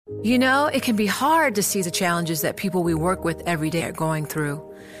You know, it can be hard to see the challenges that people we work with every day are going through.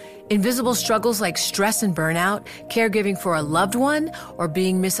 Invisible struggles like stress and burnout, caregiving for a loved one, or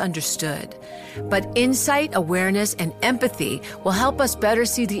being misunderstood. But insight, awareness, and empathy will help us better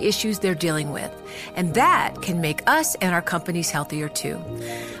see the issues they're dealing with. And that can make us and our companies healthier too.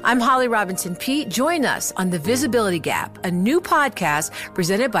 I'm Holly Robinson Peete. Join us on The Visibility Gap, a new podcast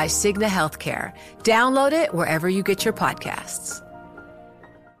presented by Cigna Healthcare. Download it wherever you get your podcasts.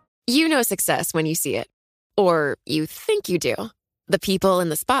 You know success when you see it. Or you think you do. The people in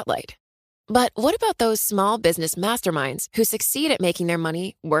the spotlight. But what about those small business masterminds who succeed at making their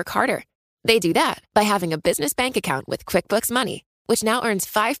money work harder? They do that by having a business bank account with QuickBooks Money, which now earns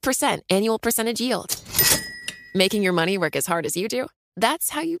 5% annual percentage yield. Making your money work as hard as you do?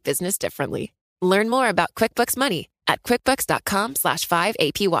 That's how you business differently. Learn more about QuickBooks Money at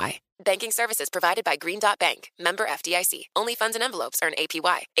quickbooks.com/5APY. Banking services provided by Green Dot Bank. Member FDIC. Only funds and envelopes earn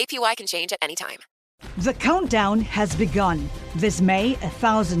APY. APY can change at any time. The countdown has begun. This May,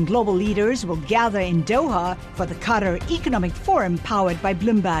 1,000 global leaders will gather in Doha for the Qatar Economic Forum powered by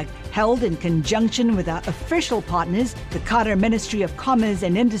Bloomberg, held in conjunction with our official partners, the Qatar Ministry of Commerce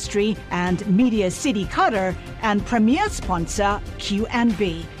and Industry and Media City Qatar, and premier sponsor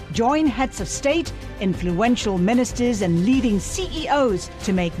QNB. Join heads of state, influential ministers, and leading CEOs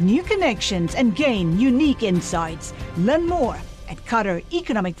to make new connections and gain unique insights. Learn more at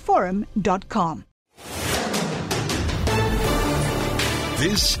QatarEconomicForum.com.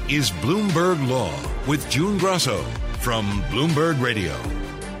 This is Bloomberg Law with June Grasso from Bloomberg Radio.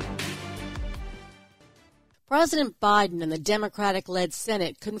 President Biden and the Democratic-led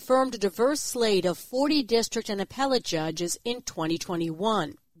Senate confirmed a diverse slate of 40 district and appellate judges in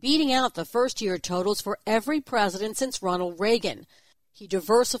 2021, beating out the first-year totals for every president since Ronald Reagan. He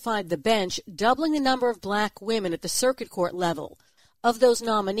diversified the bench, doubling the number of black women at the circuit court level. Of those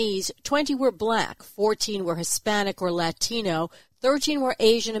nominees, 20 were black, 14 were Hispanic or Latino, 13 were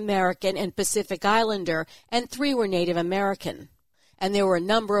Asian American and Pacific Islander, and 3 were Native American. And there were a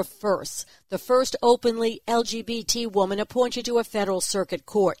number of firsts. The first openly LGBT woman appointed to a federal circuit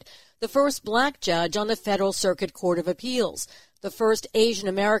court, the first black judge on the Federal Circuit Court of Appeals, the first Asian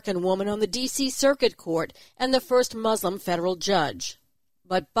American woman on the D.C. Circuit Court, and the first Muslim federal judge.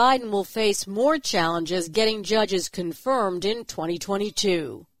 But Biden will face more challenges getting judges confirmed in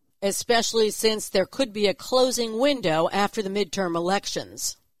 2022, especially since there could be a closing window after the midterm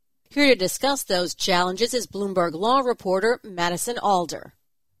elections. Here to discuss those challenges is Bloomberg Law reporter Madison Alder.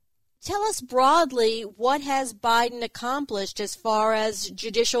 Tell us broadly, what has Biden accomplished as far as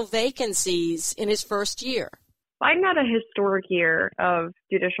judicial vacancies in his first year? Biden had a historic year of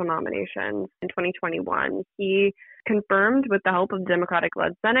judicial nominations in 2021. He confirmed, with the help of the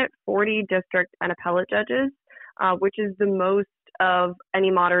Democratic-led Senate, 40 district and appellate judges, which is the most of any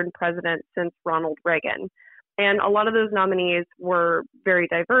modern president since Ronald Reagan. And a lot of those nominees were very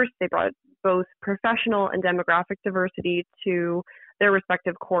diverse. They brought both professional and demographic diversity to their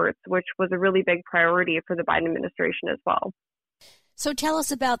respective courts, which was a really big priority for the Biden administration as well. So tell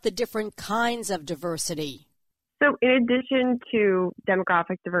us about the different kinds of diversity. So in addition to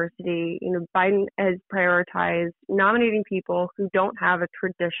demographic diversity, Biden has prioritized nominating people who don't have a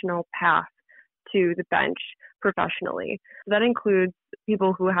traditional path to the bench professionally. So that includes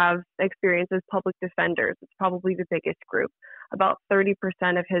people who have experience as public defenders. It's probably the biggest group. About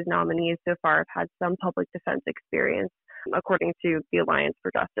 30% of his nominees so far have had some public defense experience, according to the Alliance for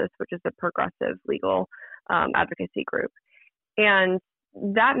Justice, which is a progressive legal advocacy group. And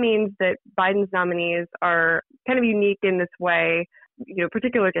that means that Biden's nominees are kind of unique in this way,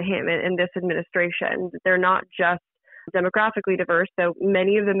 particular to him in this administration. They're not just demographically diverse. So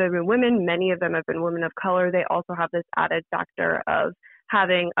many of them have been women. Many of them have been women of color. They also have this added factor of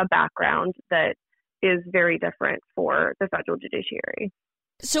having a background that is very different for the federal judiciary.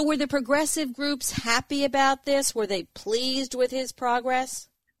 So were the progressive groups happy about this? Were they pleased with his progress?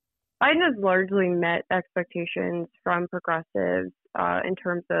 Biden has largely met expectations from progressives in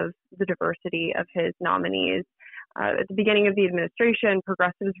terms of the diversity of his nominees. At the beginning of the administration,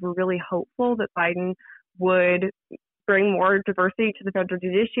 progressives were really hopeful that Biden would bring more diversity to the federal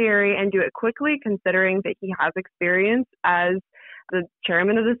judiciary and do it quickly, considering that he has experience as the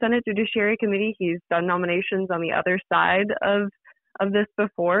chairman of the Senate Judiciary Committee. He's done nominations on the other side of this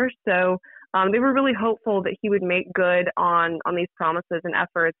before. So they were really hopeful that he would make good on these promises and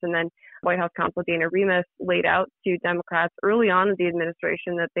efforts. And then White House counsel Dana Remus laid out to Democrats early on in the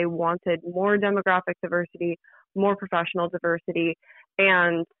administration that they wanted more demographic diversity, more professional diversity.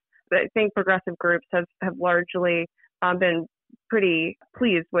 And I think progressive groups have largely been pretty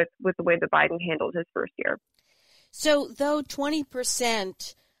pleased with the way that Biden handled his first year. So though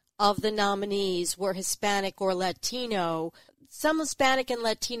 20% of the nominees were Hispanic or Latino. Some Hispanic and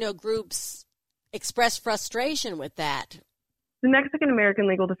Latino groups expressed frustration with that. The Mexican American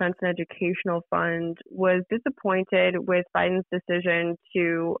Legal Defense and Educational Fund was disappointed with Biden's decision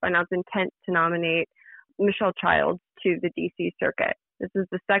to announce intent to nominate Michelle Childs to the D.C. Circuit. This is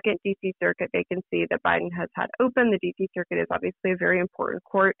the second D.C. Circuit vacancy that Biden has had open. The D.C. Circuit is obviously a very important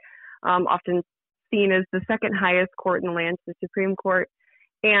court, often seen as the second highest court in the land to the Supreme Court.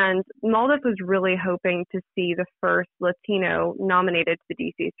 And Moldaff was really hoping to see the first Latino nominated to the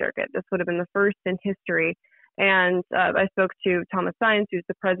D.C. Circuit. This would have been the first in history. And I spoke to Thomas Saenz, who's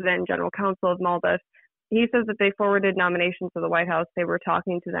the president and general counsel of Moldaff. He says that they forwarded nominations to the White House. They were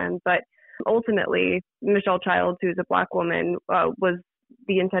talking to them. But ultimately, Michelle Childs, who's a Black woman, was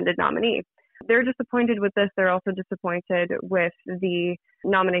the intended nominee. They're disappointed with this. They're also disappointed with the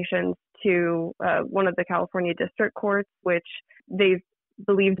nominations to one of the California district courts, which they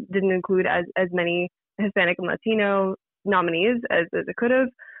believed didn't include as many Hispanic and Latino nominees as it could have.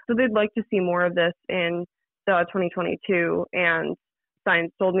 So they'd like to see more of this in 2022. And Saenz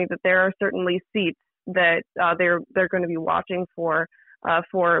told me that there are certainly seats that they're going to be watching for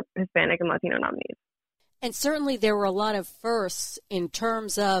Hispanic and Latino nominees. And certainly there were a lot of firsts in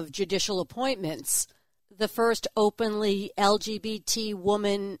terms of judicial appointments. The first openly LGBT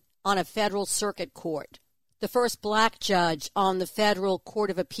woman on a federal circuit court, the first Black judge on the Federal Court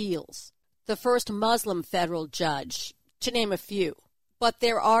of Appeals, the first Muslim federal judge, to name a few. But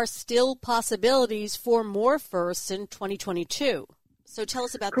there are still possibilities for more firsts in 2022. So tell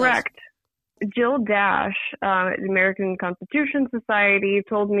us about Correct. those. Jill Dash, the American Constitution Society,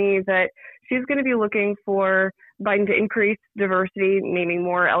 told me that she's going to be looking for Biden to increase diversity, naming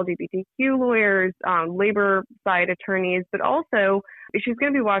more LGBTQ lawyers, labor side attorneys, but also she's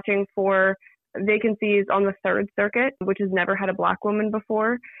going to be watching for vacancies on the Third Circuit, which has never had a Black woman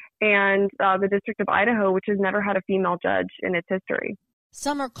before, and the District of Idaho, which has never had a female judge in its history.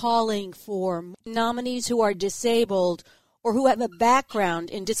 Some are calling for nominees who are disabled or who have a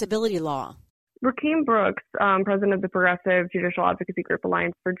background in disability law. Rakeem Brooks, president of the Progressive Judicial Advocacy Group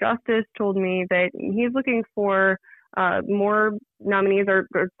Alliance for Justice, told me that he's looking for more nominees or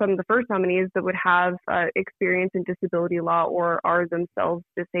some of the first nominees that would have experience in disability law or are themselves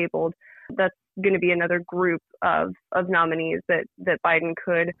disabled. That's going to be another group of nominees that Biden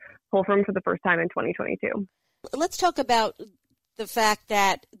could pull from for the first time in 2022. Let's talk about the fact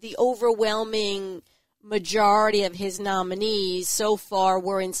that the overwhelming majority of his nominees so far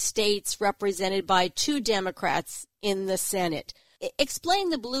were in states represented by 2 Democrats in the Senate. Explain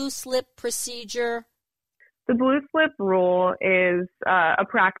the blue slip procedure. The blue slip rule is a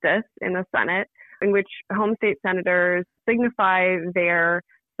practice in the Senate in which home state senators signify their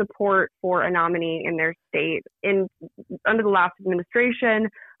support for a nominee in their state. Under the last administration,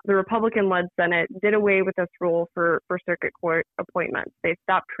 the Republican-led Senate did away with this rule for circuit court appointments. They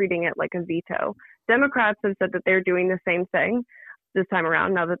stopped treating it like a veto. Democrats have said that they're doing the same thing this time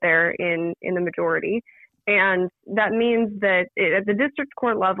around, now that they're in the majority. And that means that at the district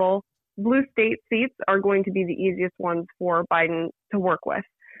court level, blue state seats are going to be the easiest ones for Biden to work with.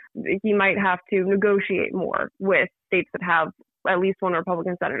 He might have to negotiate more with states that have at least one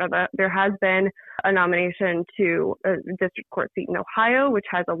Republican senator. There has been a nomination to a district court seat in Ohio, which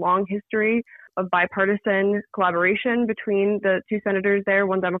has a long history of bipartisan collaboration between the 2 senators there,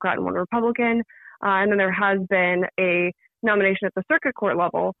 one Democrat and one Republican. And then there has been a nomination at the circuit court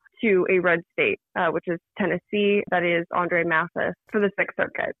level to a red state, which is Tennessee. That is Andre Mathis for the 6th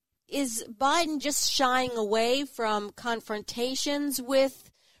Circuit. Is Biden just shying away from confrontations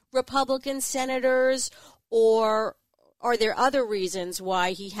with Republican senators, or are there other reasons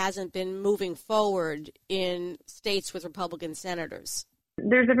why he hasn't been moving forward in states with Republican senators?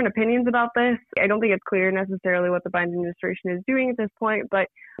 There's different opinions about this. I don't think it's clear necessarily what the Biden administration is doing at this point, but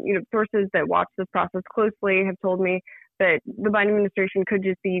sources that watch this process closely have told me that the Biden administration could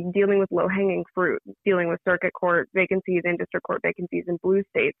just be dealing with low-hanging fruit, dealing with circuit court vacancies and district court vacancies in blue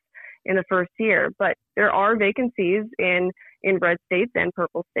states in the first year. But there are vacancies in red states and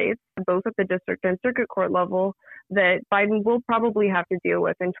purple states, both at the district and circuit court level, that Biden will probably have to deal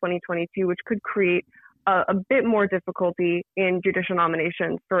with in 2022, which could create a bit more difficulty in judicial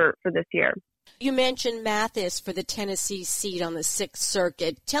nominations for this year. You mentioned Mathis for the Tennessee seat on the 6th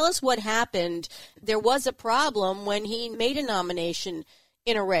Circuit. Tell us what happened. There was a problem when he made a nomination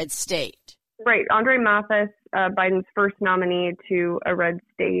in a red state. Right. Andre Mathis, Biden's first nominee to a red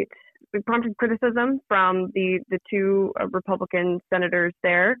state, it prompted criticism from the 2 Republican senators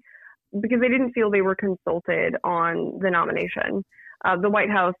there because they didn't feel they were consulted on the nomination. The White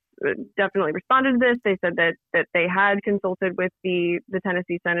House definitely responded to this. They said that they had consulted with the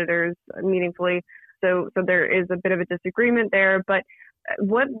Tennessee senators meaningfully. So there is a bit of a disagreement there. But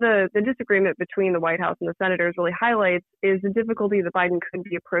what the disagreement between the White House and the senators really highlights is the difficulty that Biden could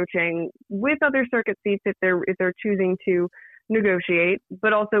be approaching with other circuit seats if they're choosing to negotiate,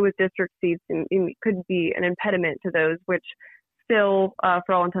 but also with district seats, and could be an impediment to those, which still,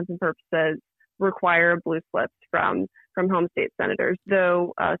 for all intents and purposes, require blue slips from home state senators.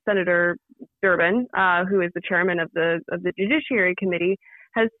 Though Senator Durbin, who is the chairman of the Judiciary Committee,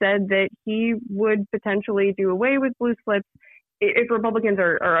 has said that he would potentially do away with blue slips if Republicans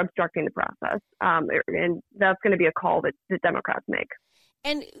are obstructing the process. And that's going to be a call that the Democrats make.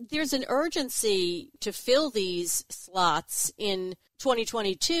 And there's an urgency to fill these slots in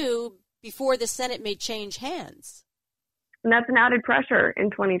 2022 before the Senate may change hands. And that's an added pressure in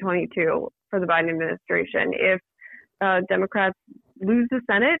 2022 for the Biden administration. If Democrats lose the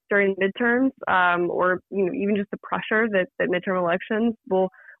Senate during midterms, or even just the pressure that midterm elections will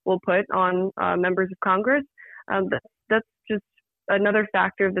put on members of Congress, that's just another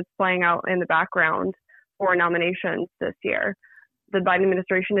factor that's playing out in the background for nominations this year. The Biden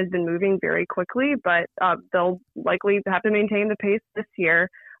administration has been moving very quickly, but they'll likely have to maintain the pace this year,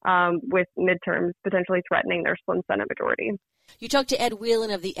 with midterms potentially threatening their slim Senate majority. You talked to Ed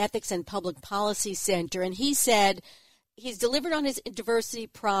Whelan of the Ethics and Public Policy Center, and he said he's delivered on his diversity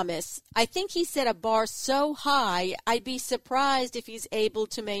promise. I think he set a bar so high, I'd be surprised if he's able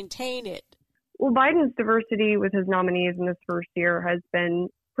to maintain it. Well, Biden's diversity with his nominees in this first year has been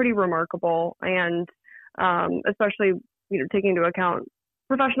pretty remarkable, and especially taking into account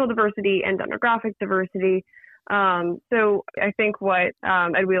professional diversity and demographic diversity. So I think what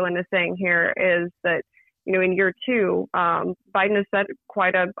Ed Whelan is saying here is that, in year two, Biden has set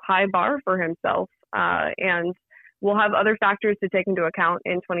quite a high bar for himself, and we'll have other factors to take into account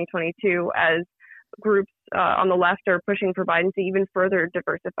in 2022 as groups on the left are pushing for Biden to even further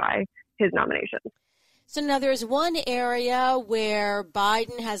diversify his nominations. So now there's one area where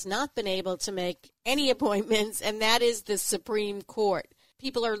Biden has not been able to make any appointments, and that is the Supreme Court.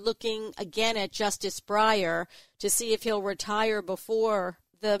 People are looking again at Justice Breyer to see if he'll retire before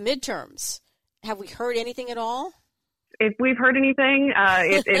the midterms. Have we heard anything at all? If we've heard anything,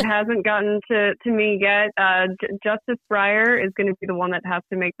 it hasn't gotten to me yet. Justice Breyer is going to be the one that has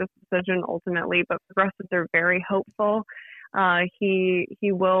to make this decision ultimately, but progressives are very hopeful. He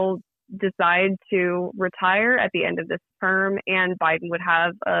will decide to retire at the end of this term, and Biden would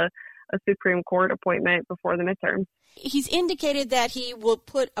have a Supreme Court appointment before the midterm. He's indicated that he will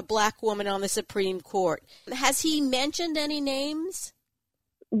put a black woman on the Supreme Court. Has he mentioned any names?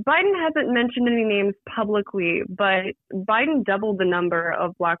 Biden hasn't mentioned any names publicly, but Biden doubled the number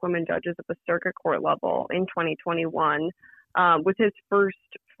of black women judges at the circuit court level in 2021 with his first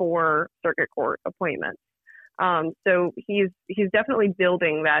 4 circuit court appointments. So he's definitely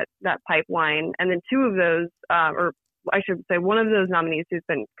building that pipeline. And then 2 of those, or I should say one of those nominees who's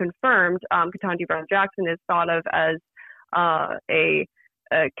been confirmed, Ketanji Brown Jackson, is thought of as a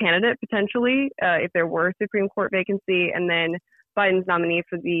candidate potentially if there were a Supreme Court vacancy. And then Biden's nominee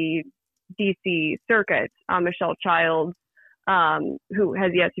for the D.C. Circuit, Michelle Childs, who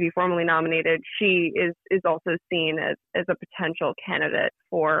has yet to be formally nominated, she is also seen as a potential candidate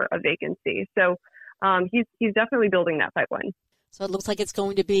for a vacancy. So he's definitely building that pipeline. So it looks like it's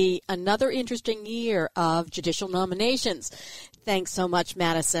going to be another interesting year of judicial nominations. Thanks so much,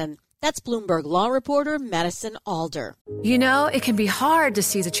 Madison. That's Bloomberg Law reporter Madison Alder. It can be hard to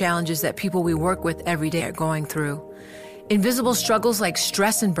see the challenges that people we work with every day are going through. Invisible struggles like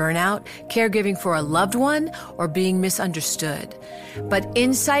stress and burnout, caregiving for a loved one, or being misunderstood. But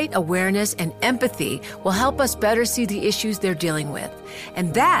insight, awareness, and empathy will help us better see the issues they're dealing with.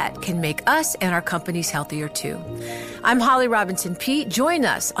 And that can make us and our companies healthier too. I'm Holly Robinson Peete. Join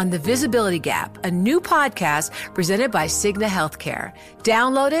us on The Visibility Gap, a new podcast presented by Cigna Healthcare.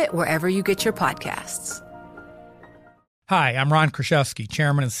 Download it wherever you get your podcasts. Hi, I'm Ron Kraszewski,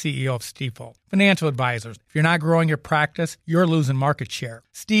 Chairman and CEO of Stifel. Financial advisors, if you're not growing your practice, you're losing market share.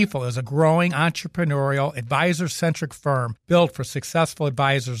 Stifel is a growing, entrepreneurial, advisor-centric firm built for successful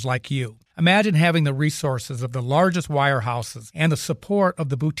advisors like you. Imagine having the resources of the largest wirehouses and the support of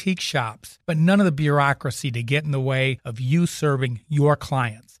the boutique shops, but none of the bureaucracy to get in the way of you serving your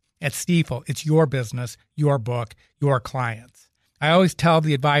clients. At Stifel, it's your business, your book, your clients. I always tell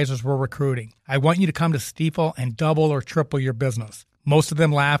the advisors we're recruiting, I want you to come to Stifel and double or triple your business. Most of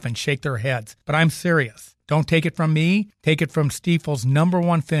them laugh and shake their heads, but I'm serious. Don't take it from me. Take it from Stifel's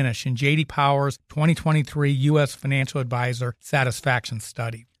 #1 finish in J.D. Power's 2023 U.S. Financial Advisor Satisfaction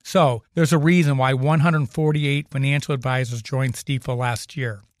Study. So there's a reason why 148 financial advisors joined Stifel last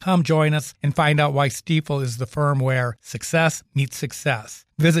year. Come join us and find out why Stifel is the firm where success meets success.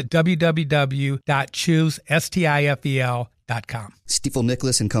 Visit www.choosestifel.com. Stifel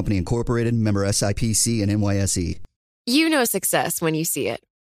Nicholas and Company Incorporated, member SIPC and NYSE. You know success when you see it.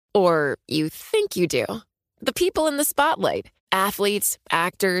 Or you think you do. The people in the spotlight. Athletes,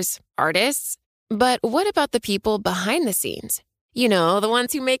 actors, artists. But what about the people behind the scenes? You know, the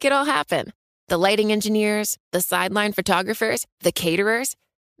ones who make it all happen. The lighting engineers, the sideline photographers, the caterers.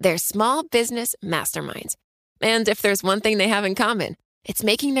 They're small business masterminds. And if there's one thing they have in common, it's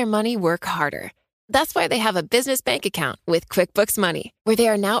making their money work harder. That's why they have a business bank account with QuickBooks Money, where they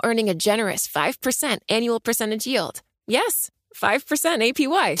are now earning a generous 5% annual percentage yield. Yes, 5%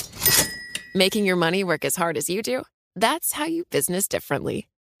 APY. Making your money work as hard as you do? That's how you business differently.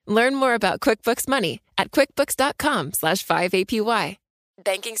 Learn more about QuickBooks Money at quickbooks.com/5APY.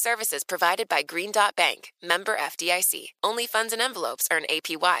 Banking services provided by Green Dot Bank, member FDIC. Only funds and envelopes earn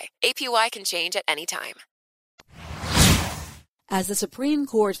APY. APY can change at any time. As the Supreme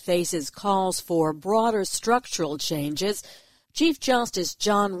Court faces calls for broader structural changes, Chief Justice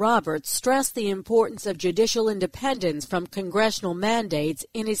John Roberts stressed the importance of judicial independence from congressional mandates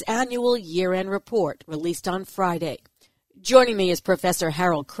in his annual year-end report released on Friday. Joining me is Professor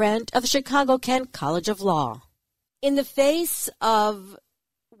Harold Krent of the Chicago-Kent College of Law. In the face of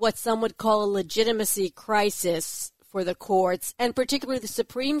what some would call a legitimacy crisis for the courts, and particularly the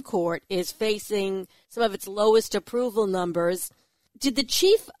Supreme Court is facing some of its lowest approval numbers, did the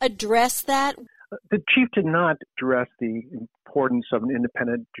Chief address that? The Chief did not address the importance of an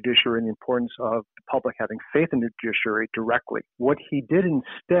independent judiciary and the importance of the public having faith in the judiciary directly. What he did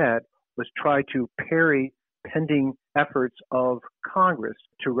instead was try to parry pending efforts of Congress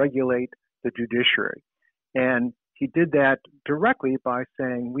to regulate the judiciary. And he did that directly by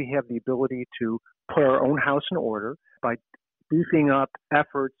saying we have the ability to put our own house in order by beefing up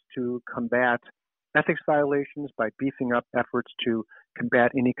efforts to combat ethics violations, by beefing up efforts to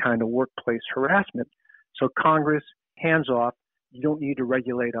combat any kind of workplace harassment. So Congress, hands off, you don't need to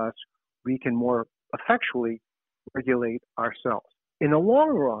regulate us. We can more effectually regulate ourselves. In the long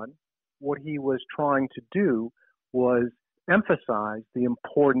run, what he was trying to do was emphasize the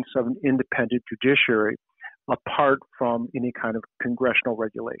importance of an independent judiciary apart from any kind of congressional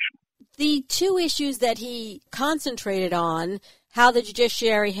regulation. The two issues that he concentrated on, how the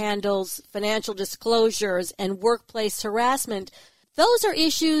judiciary handles financial disclosures and workplace harassment, those are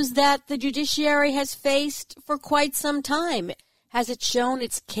issues that the judiciary has faced for quite some time. Has it shown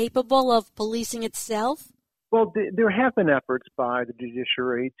it's capable of policing itself? Well, there have been efforts by the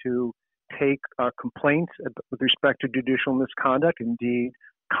judiciary to take complaints with respect to judicial misconduct. Indeed,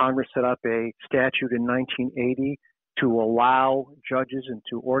 Congress set up a statute in 1980 to allow judges and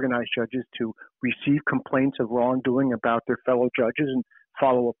to organize judges to receive complaints of wrongdoing about their fellow judges and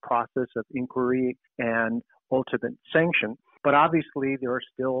follow a process of inquiry and ultimate sanction. But obviously, there are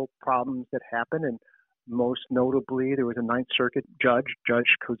still problems that happen, and most notably, there was a Ninth Circuit judge,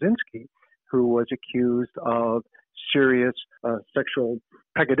 Judge Kozinski, who was accused of serious sexual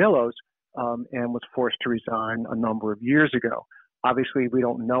peccadillos and was forced to resign a number of years ago. Obviously, we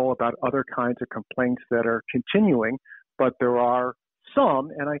don't know about other kinds of complaints that are continuing, but there are some.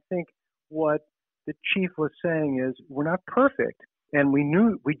 And I think what the Chief was saying is we're not perfect, and we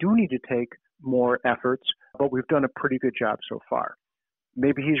do need to take more efforts, but we've done a pretty good job so far.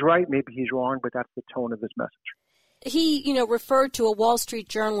 Maybe he's right, maybe he's wrong, but that's the tone of his message. He, referred to a Wall Street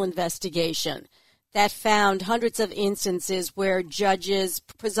Journal investigation that found hundreds of instances where judges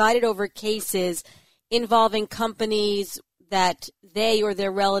presided over cases involving companies that they or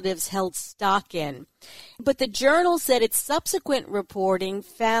their relatives held stock in. But the Journal said its subsequent reporting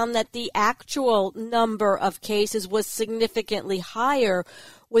found that the actual number of cases was significantly higher,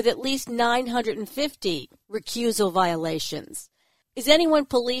 with at least 950 recusal violations. Is anyone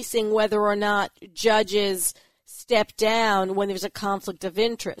policing whether or not judges step down when there's a conflict of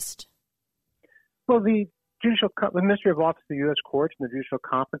interest? Well, the Ministry of Office of the U.S. Courts and the Judicial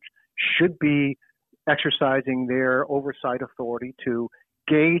Conference should be exercising their oversight authority to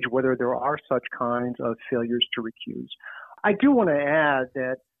gauge whether there are such kinds of failures to recuse. I do want to add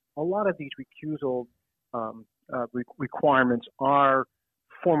that a lot of these recusal requirements are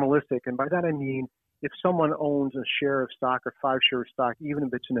formalistic, and by that I mean if someone owns a share of stock or 5 shares of stock, even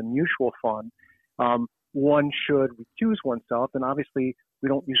if it's in a mutual fund, one should recuse oneself. And obviously, we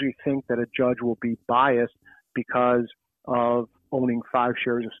don't usually think that a judge will be biased because of owning 5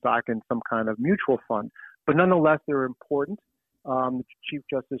 shares of stock in some kind of mutual fund. But nonetheless, they're important. Chief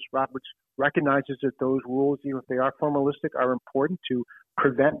Justice Roberts recognizes that those rules, even if they are formalistic, are important to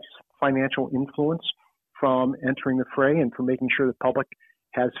prevent financial influence from entering the fray and for making sure the public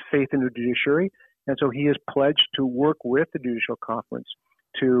has faith in the judiciary. And so he has pledged to work with the Judicial Conference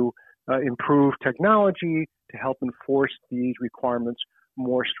to improve technology to help enforce these requirements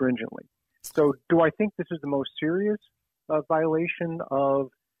more stringently. So do I think this is the most serious violation of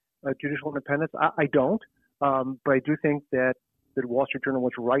judicial independence? I don't, but I do think that the Wall Street Journal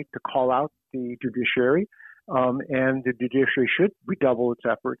was right to call out the judiciary, and the judiciary should redouble its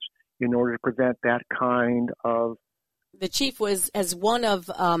efforts in order to prevent that kind of. The chief was as one of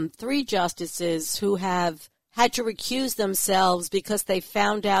 3 justices who have had to recuse themselves because they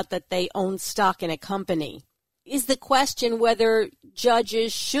found out that they own stock in a company. Is the question whether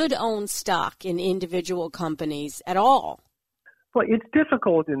judges should own stock in individual companies at all? Well, it's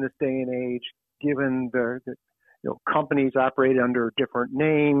difficult in this day and age, given the companies operate under different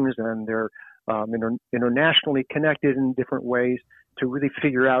names and they're internationally connected in different ways, to really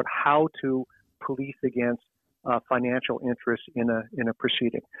figure out how to police against financial interests in a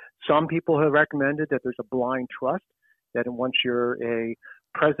proceeding. Some people have recommended that there's a blind trust, that once you're a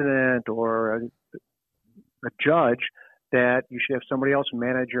president or a judge, that you should have somebody else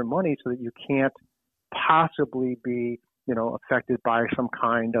manage your money so that you can't possibly be, affected by some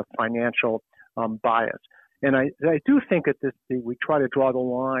kind of financial bias. And I do think that we try to draw the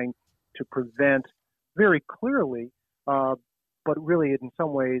line to prevent very clearly, but really in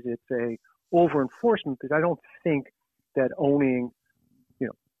some ways it's a over-enforcement, because I don't think that owning,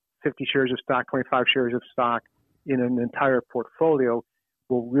 50 shares of stock, 25 shares of stock in an entire portfolio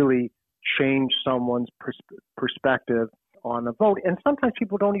will really change someone's perspective on a vote. And sometimes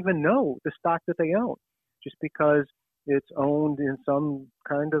people don't even know the stock that they own, just because it's owned in some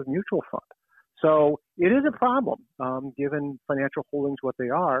kind of mutual fund. So it is a problem, given financial holdings what they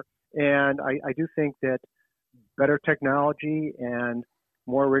are. And I do think that better technology and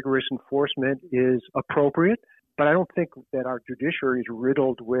more rigorous enforcement is appropriate, but I don't think that our judiciary is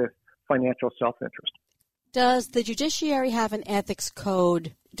riddled with financial self-interest. Does the judiciary have an ethics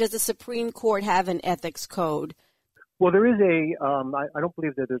code? Does the Supreme Court have an ethics code? Well, there is I don't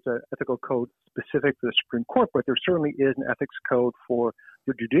believe that there's an ethical code specific to the Supreme Court, but there certainly is an ethics code for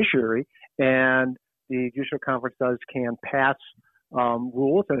the judiciary, and the Judicial Conference can pass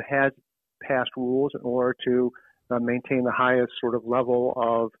rules, and has passed rules in order to maintain the highest sort of level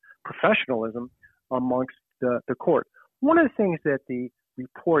of professionalism amongst the court. One of the things that the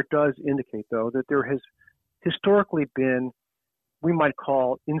report does indicate, though, that there has historically been, we might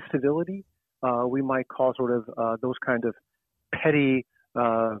call incivility, we might call sort of those kind of petty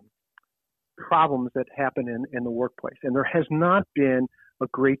problems that happen in the workplace. And there has not been a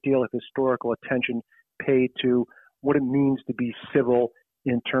great deal of historical attention paid to what it means to be civil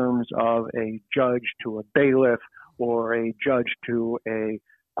in terms of a judge to a bailiff, or a judge to a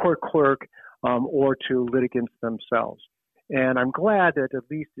court clerk, or to litigants themselves. And I'm glad that at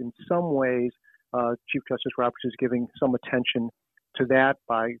least in some ways, Chief Justice Roberts is giving some attention to that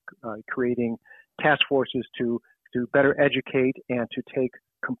by creating task forces to better educate and to take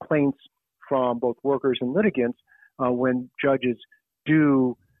complaints from both workers and litigants when judges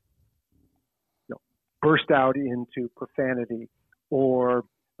do burst out into profanity or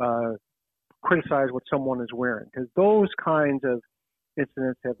criticize what someone is wearing, because those kinds of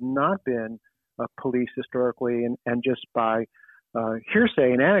incidents have not been policed historically, and just by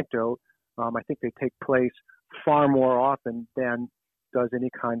hearsay and anecdote, I think they take place far more often than does any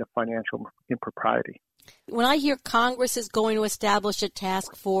kind of financial impropriety. When I hear Congress is going to establish a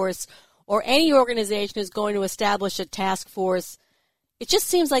task force, or any organization is going to establish a task force, it just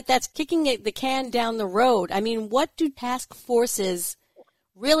seems like that's kicking the can down the road. I mean, what do task forces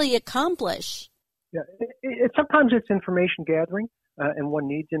really accomplish? Yeah, sometimes it's information gathering, and one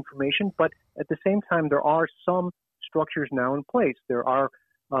needs information, but at the same time, there are some structures now in place. There are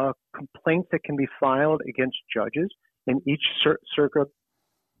complaints that can be filed against judges, and each circuit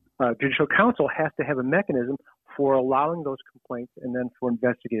judicial council has to have a mechanism for allowing those complaints and then for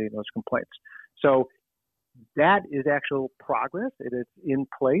investigating those complaints. So that is actual progress. It is in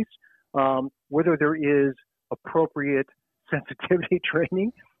place. Whether there is appropriate sensitivity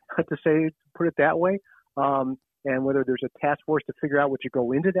training, put it that way, and whether there's a task force to figure out what you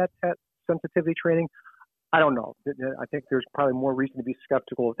go into that sensitivity training, I don't know. I think there's probably more reason to be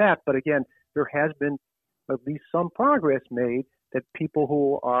skeptical of that. But again, there has been at least some progress made that people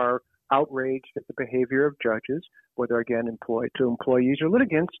who are outraged at the behavior of judges, whether again employed to employees or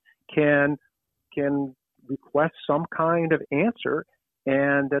litigants, can request some kind of answer,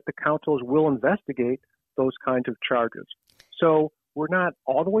 and that the councils will investigate those kinds of charges. So we're not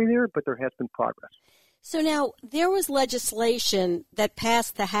all the way there, but there has been progress. So now there was legislation that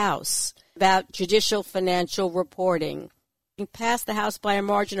passed the House about judicial financial reporting. It passed the House by a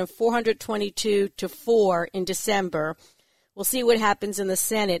margin of 422 to 4 in December. We'll see what happens in the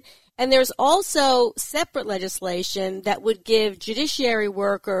Senate. And there's also separate legislation that would give judiciary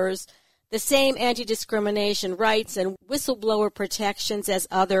workers the same anti-discrimination rights and whistleblower protections as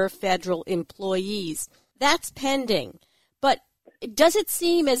other federal employees. That's pending. But does it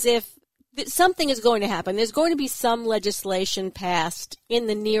seem as if something is going to happen? There's going to be some legislation passed in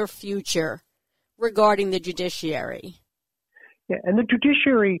the near future regarding the judiciary. Yeah, and the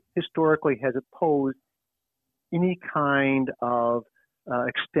judiciary historically has opposed any kind of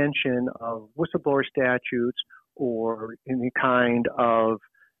extension of whistleblower statutes or any kind of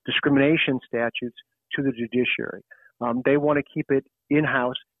discrimination statutes to the judiciary. They want to keep it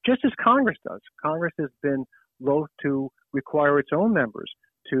in-house, just as Congress does. Congress has been loath to require its own members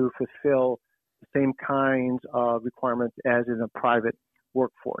to fulfill the same kinds of requirements as in a private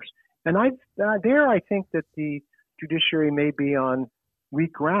workforce. And I think that the judiciary may be on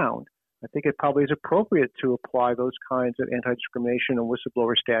weak ground. I think it probably is appropriate to apply those kinds of anti-discrimination and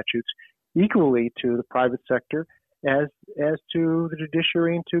whistleblower statutes equally to the private sector as to the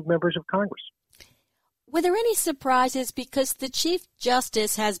judiciary and to members of Congress. Were there any surprises? Because the Chief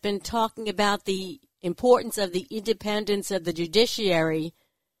Justice has been talking about the importance of the independence of the judiciary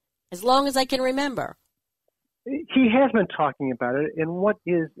as long as I can remember. He has been talking about it, and what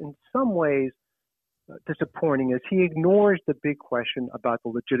is in some ways disappointing is he ignores the big question about the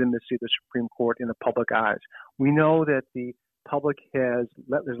legitimacy of the Supreme Court in the public eyes. We know that the public there's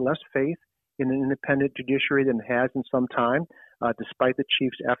less faith in an independent judiciary than it has in some time, despite the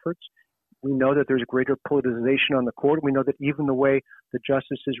Chief's efforts. We know that there's greater politicization on the court. We know that even the way the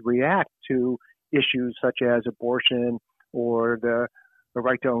justices react to issues such as abortion or the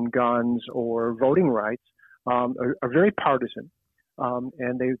right to own guns or voting rights are very partisan,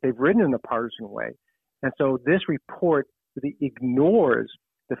 and they've written in a partisan way. And so this report really ignores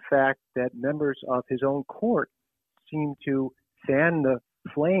the fact that members of his own court seem to fan the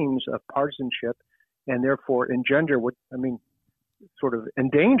flames of partisanship and therefore sort of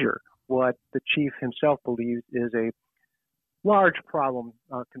endanger what the chief himself believes is a large problem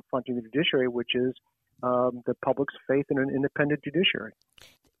confronting the judiciary, which is the public's faith in an independent judiciary.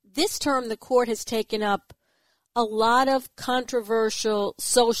 This term, the court has taken up a lot of controversial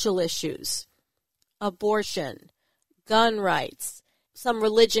social issues. Abortion, gun rights, some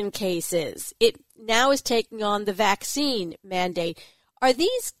religion cases. It now is taking on the vaccine mandate. Are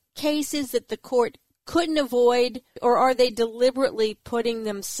these cases that the court couldn't avoid, or are they deliberately putting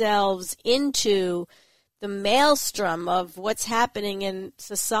themselves into the maelstrom of what's happening in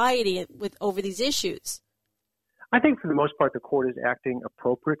society over these issues? I think for the most part, the court is acting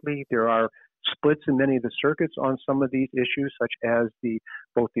appropriately. There are splits in many of the circuits on some of these issues, such as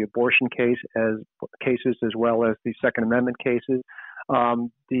both the abortion cases as well as the Second Amendment cases.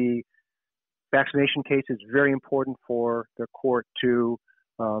 The vaccination case is very important for the court to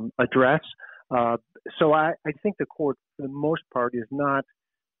address. So I think the court, for the most part, is not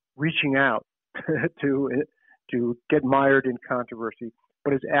reaching out to get mired in controversy,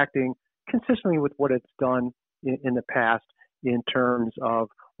 but is acting consistently with what it's done in the past in terms of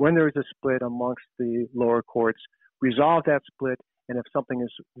when there is a split amongst the lower courts, resolve that split, and if something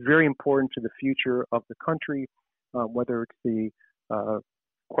is very important to the future of the country, whether it's the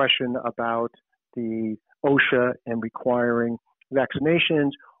question about the OSHA and requiring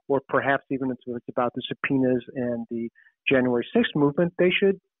vaccinations, or perhaps even if it's about the subpoenas and the January 6th movement, they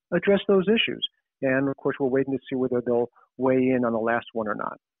should address those issues. And, of course, we're waiting to see whether they'll weigh in on the last one or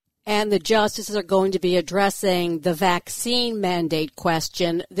not. And the justices are going to be addressing the vaccine mandate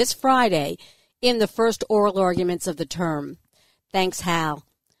question this Friday in the first oral arguments of the term. Thanks, Hal.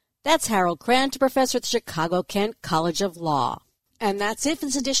 That's Harold Krant, professor at the Chicago-Kent College of Law. And that's it for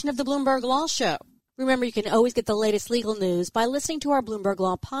this edition of the Bloomberg Law Show. Remember, you can always get the latest legal news by listening to our Bloomberg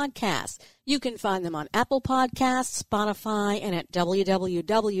Law podcasts. You can find them on Apple Podcasts, Spotify, and at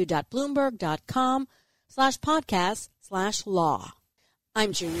www.bloomberg.com/podcast/law.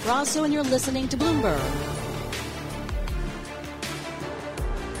 I'm June Grosso, and you're listening to Bloomberg.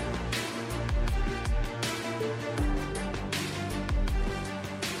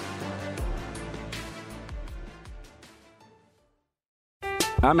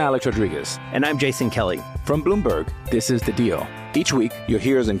 I'm Alex Rodriguez. And I'm Jason Kelly. From Bloomberg, this is The Deal. Each week, you'll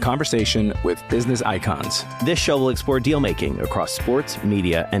hear us in conversation with business icons. This show will explore deal-making across sports,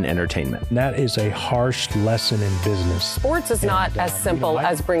 media, and entertainment. That is a harsh lesson in business. Sports is not as simple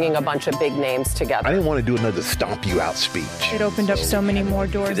as bringing a bunch of big names together. I didn't want to do another stomp you out speech. It opened up so many more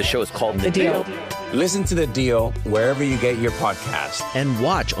doors. The show is called The Deal. Listen to The Deal wherever you get your podcast. And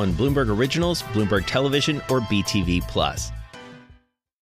watch on Bloomberg Originals, Bloomberg Television, or BTV+.